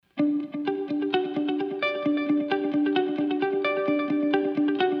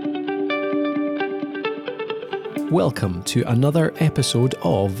Welcome to another episode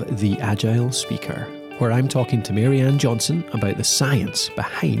of The Agile Speaker, where I'm talking to Marianne Johnson about the science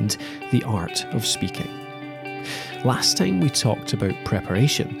behind the art of speaking. Last time we talked about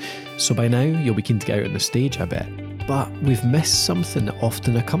preparation, so by now you'll be keen to get out on the stage, I bet. But we've missed something that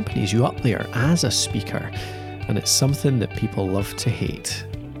often accompanies you up there as a speaker, and it's something that people love to hate.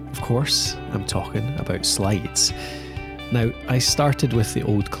 Of course, I'm talking about slides. Now, I started with the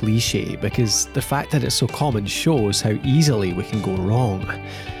old cliche because the fact that it's so common shows how easily we can go wrong.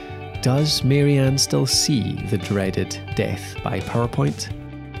 Does Marianne still see the dreaded death by PowerPoint?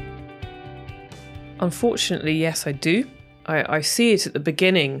 Unfortunately, yes, I do. I see it at the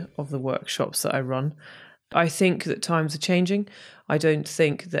beginning of the workshops that I run. I think that times are changing. I don't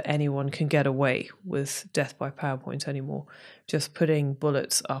think that anyone can get away with death by PowerPoint anymore. Just putting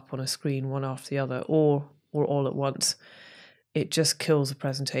bullets up on a screen one after the other or all at once, it just kills the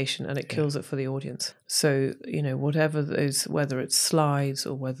presentation and it kills it for the audience. So, whatever those, whether it's slides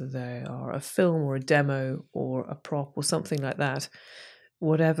or whether they are a film or a demo or a prop or something like that,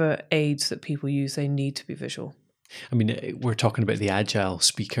 whatever aids that people use, they need to be visual. I mean, we're talking about the agile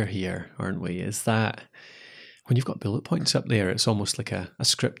speaker here, aren't we? Is that when you've got bullet points up there, it's almost like a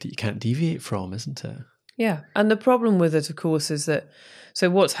script that you can't deviate from, isn't it? Yeah. And the problem with it, of course, is that, so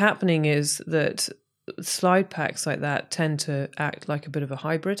what's happening is that slide packs like that tend to act like a bit of a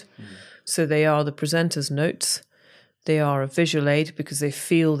hybrid. So they are the presenter's notes. They are a visual aid because they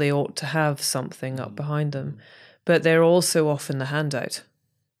feel they ought to have something up behind them. But they're also often the handout.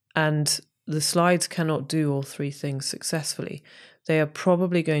 And the slides cannot do all three things successfully. They are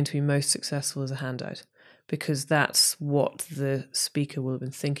probably going to be most successful as a handout because that's what the speaker will have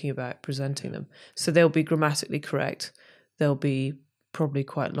been thinking about presenting them. So they'll be grammatically correct. They'll be probably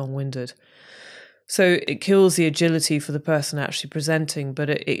quite long-winded. So it kills the agility for the person actually presenting, but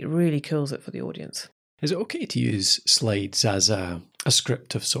it really kills it for the audience. Is it okay to use slides as a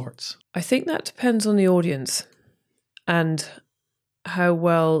script of sorts? I think that depends on the audience and how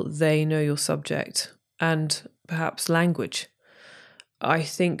well they know your subject and perhaps language. I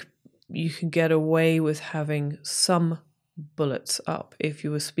think you can get away with having some bullets up if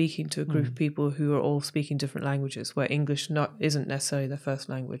you were speaking to a group of people who are all speaking different languages, where English isn't necessarily their first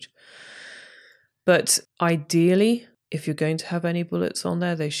language. But ideally, if you're going to have any bullets on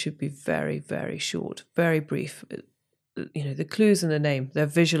there, they should be very, very short, very brief. The clues in the name, they're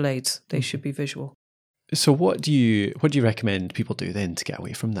visual aids. They should be visual. So what do you recommend people do then to get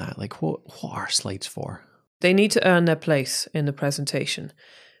away from that? Like what are slides for? They need to earn their place in the presentation.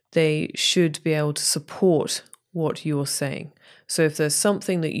 They should be able to support what you're saying. So if there's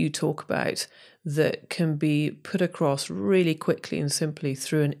something that you talk about that can be put across really quickly and simply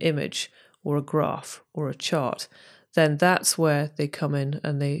through an image or a graph or a chart, then that's where they come in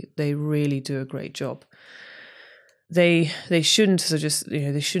and they really do a great job. They shouldn't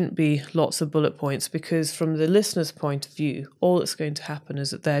they shouldn't be lots of bullet points, because from the listener's point of view, all that's going to happen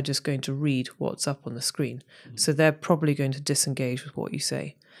is that they're just going to read what's up on the screen. So they're probably going to disengage with what you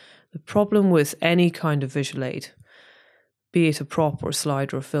say. The problem with any kind of visual aid, be it a prop or a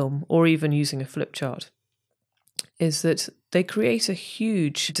slide or a film, or even using a flip chart, is that they create a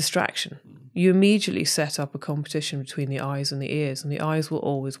huge distraction. You immediately set up a competition between the eyes and the ears, and the eyes will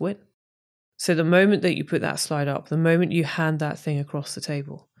always win. So the moment that you put that slide up, the moment you hand that thing across the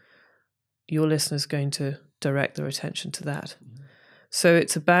table, your listener's going to direct their attention to that. So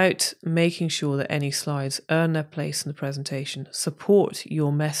it's about making sure that any slides earn their place in the presentation, support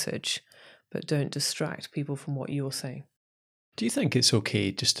your message, but don't distract people from what you're saying. Do you think it's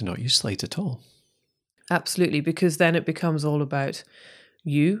okay just to not use slides at all? Absolutely, because then it becomes all about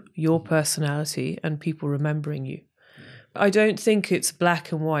you, your personality, and people remembering you. I don't think it's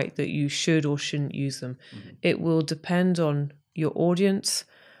black and white that you should or shouldn't use them. It will depend on your audience,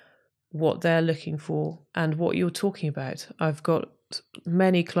 what they're looking for, and what you're talking about. I've got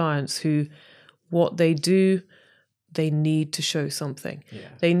many clients who, what they do, they need to show something.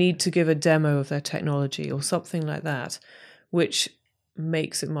 They need to give a demo of their technology or something like that, which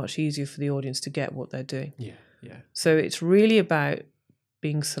makes it much easier for the audience to get what they're doing. So it's really about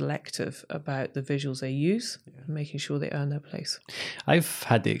being selective about the visuals they use and making sure they earn their place. I've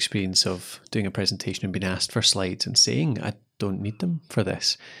had the experience of doing a presentation and being asked for slides and saying, I don't need them for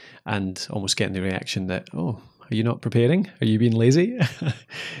this, and almost getting the reaction that, oh, are you not preparing? Are you being lazy?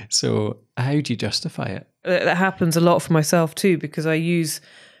 So how do you justify it? That happens a lot for myself too, because I use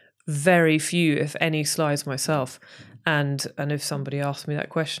very few, if any, slides myself. And if somebody asked me that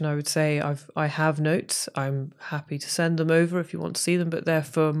question, I would say I have notes. I'm happy to send them over if you want to see them, but they're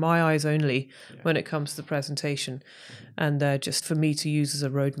for my eyes only when it comes to the presentation. And they're just for me to use as a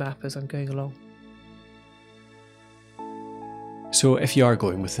roadmap as I'm going along. So if you are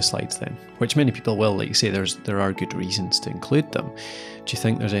going with the slides then, which many people will, like you say, there are good reasons to include them. Do you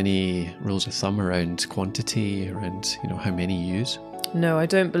think there's any rules of thumb around quantity, around, how many you use? No, I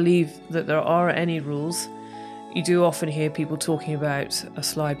don't believe that there are any rules. You do often hear people talking about a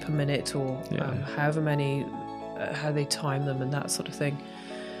slide per minute or however many, how they time them and that sort of thing.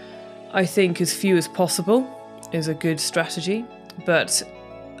 I think as few as possible is a good strategy, but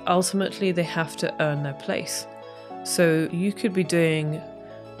ultimately they have to earn their place. So you could be doing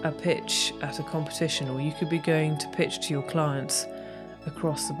a pitch at a competition, or you could be going to pitch to your clients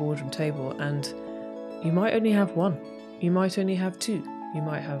across the boardroom table, and you might only have one, you might only have two, you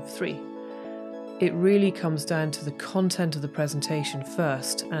might have three. It really comes down to the content of the presentation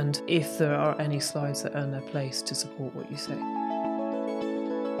first, and if there are any slides that earn their place to support what you say.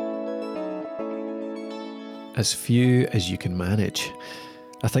 As few as you can manage.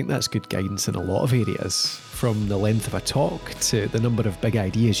 I think that's good guidance in a lot of areas, from the length of a talk to the number of big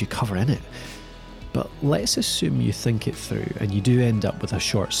ideas you cover in it. But let's assume you think it through and you do end up with a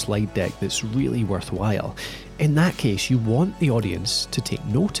short slide deck that's really worthwhile. In that case, you want the audience to take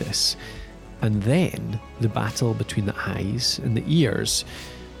notice. And then the battle between the eyes and the ears,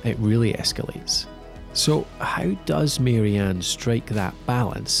 it really escalates. So how does Mary-Anne strike that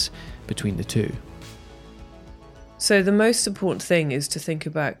balance between the two? So the most important thing is to think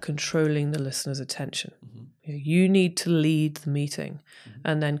about controlling the listener's attention. Mm-hmm. You need to lead the meeting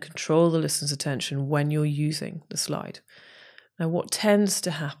and then control the listener's attention when you're using the slide. Now, what tends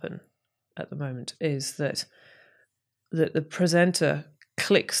to happen at the moment is that the presenter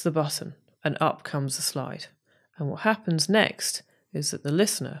clicks the button and up comes the slide. And what happens next is that the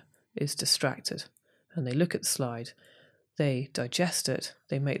listener is distracted and they look at the slide, they digest it,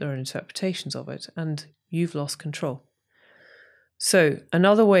 they make their own interpretations of it, and you've lost control. So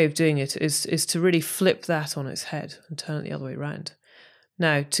another way of doing it is to really flip that on its head and turn it the other way around.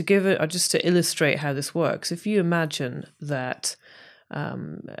 Now, just to illustrate how this works, if you imagine that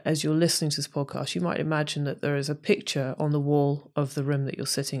as you're listening to this podcast, you might imagine that there is a picture on the wall of the room that you're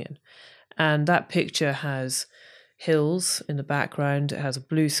sitting in. And that picture has hills in the background, it has a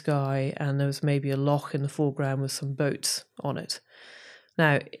blue sky, and there's maybe a loch in the foreground with some boats on it.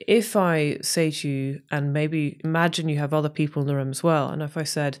 Now, if I say to you, and maybe imagine you have other people in the room as well, and if I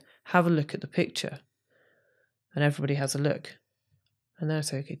said, have a look at the picture, and everybody has a look, and then I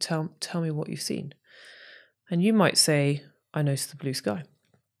say, okay, tell me what you've seen. And you might say, I noticed the blue sky.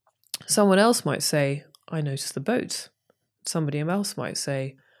 Someone else might say, I noticed the boats. Somebody else might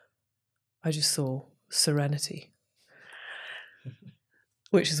say, I just saw serenity.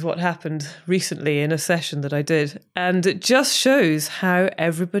 Which is what happened recently in a session that I did. And it just shows how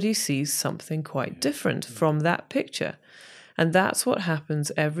everybody sees something quite different from that picture. And that's what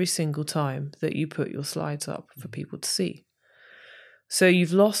happens every single time that you put your slides up for people to see. So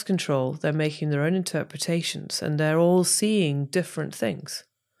you've lost control, they're making their own interpretations, and they're all seeing different things.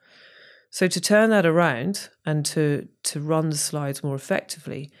 So to turn that around and to run the slides more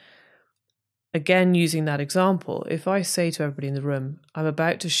effectively, again, using that example, if I say to everybody in the room, I'm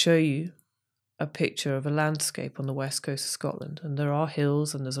about to show you a picture of a landscape on the west coast of Scotland, and there are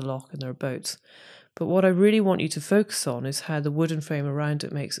hills and there's a loch and there are boats. But what I really want you to focus on is how the wooden frame around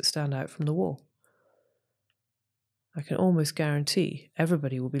it makes it stand out from the wall. I can almost guarantee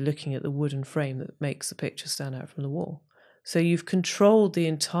everybody will be looking at the wooden frame that makes the picture stand out from the wall. So you've controlled the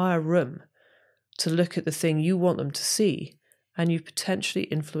entire room to look at the thing you want them to see, and you've potentially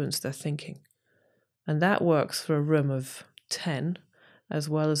influenced their thinking. And that works for a room of 10 as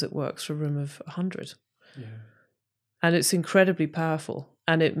well as it works for a room of 100. Yeah. And it's incredibly powerful.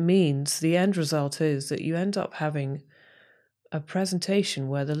 And it means the end result is that you end up having a presentation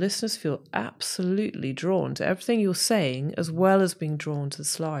where the listeners feel absolutely drawn to everything you're saying as well as being drawn to the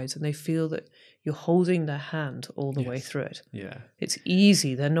slides. And they feel that you're holding their hand all the way through it. Yeah. It's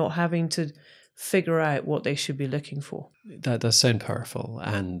easy. They're not having to figure out what they should be looking for. That does sound powerful.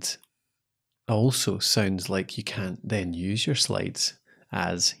 And also sounds like you can't then use your slides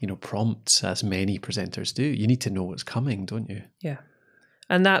as, prompts, as many presenters do. You need to know what's coming, don't you? Yeah.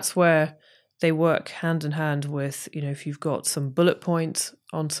 And that's where they work hand in hand with, if you've got some bullet points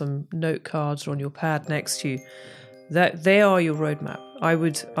on some note cards or on your pad next to you, that they are your roadmap.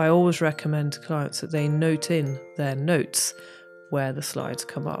 I always recommend to clients that they note in their notes where the slides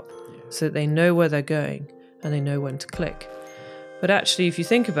come up, so that they know where they're going and they know when to click. But actually, if you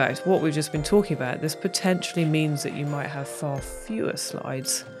think about what we've just been talking about, this potentially means that you might have far fewer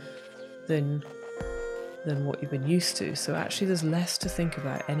slides than what you've been used to. So actually, there's less to think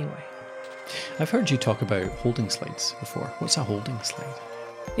about anyway. I've heard you talk about holding slides before. What's a holding slide?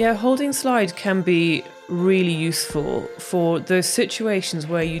 Yeah, holding slide can be really useful for those situations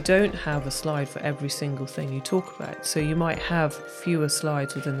where you don't have a slide for every single thing you talk about. So you might have fewer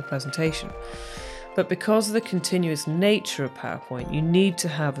slides within the presentation. But because of the continuous nature of PowerPoint, you need to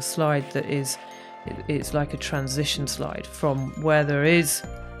have a slide that it's like a transition slide from where there is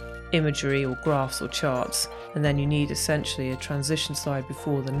imagery or graphs or charts, and then you need essentially a transition slide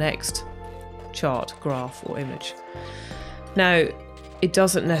before the next chart, graph or image. Now, it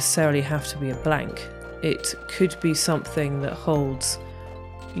doesn't necessarily have to be a blank. It could be something that holds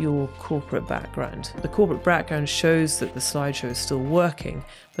your corporate background. The corporate background shows that the slideshow is still working,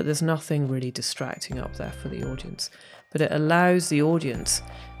 but there's nothing really distracting up there for the audience. But it allows the audience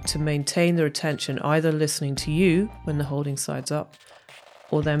to maintain their attention, either listening to you when the holding slide's up,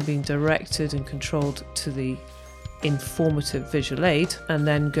 or then being directed and controlled to the informative visual aid, and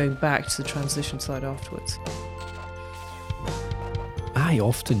then going back to the transition slide afterwards. I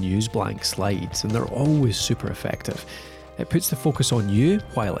often use blank slides, and they're always super effective. It puts the focus on you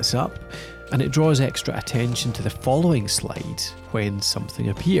while it's up, and it draws extra attention to the following slide when something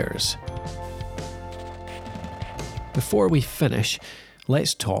appears. Before we finish,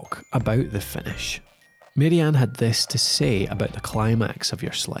 let's talk about the finish. Mary-Anne had this to say about the climax of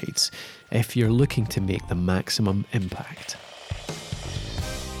your slides, if you're looking to make the maximum impact.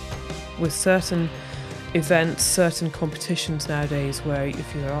 With certain events, certain competitions nowadays, where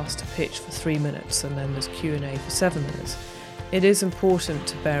if you're asked to pitch for 3 minutes and then there's Q&A for 7 minutes, it is important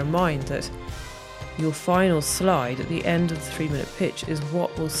to bear in mind that your final slide at the end of the 3-minute pitch is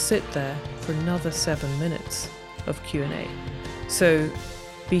what will sit there for another 7 minutes of Q&A. So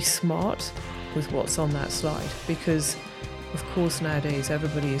be smart with what's on that slide, because of course nowadays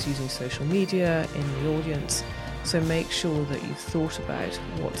everybody is using social media in the audience. So make sure that you've thought about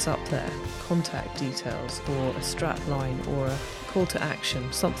what's up there, contact details or a strap line or a call to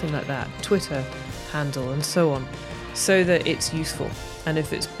action, something like that, Twitter handle and so on, so that it's useful. And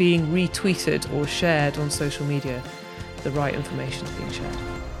if it's being retweeted or shared on social media, the right information is being shared.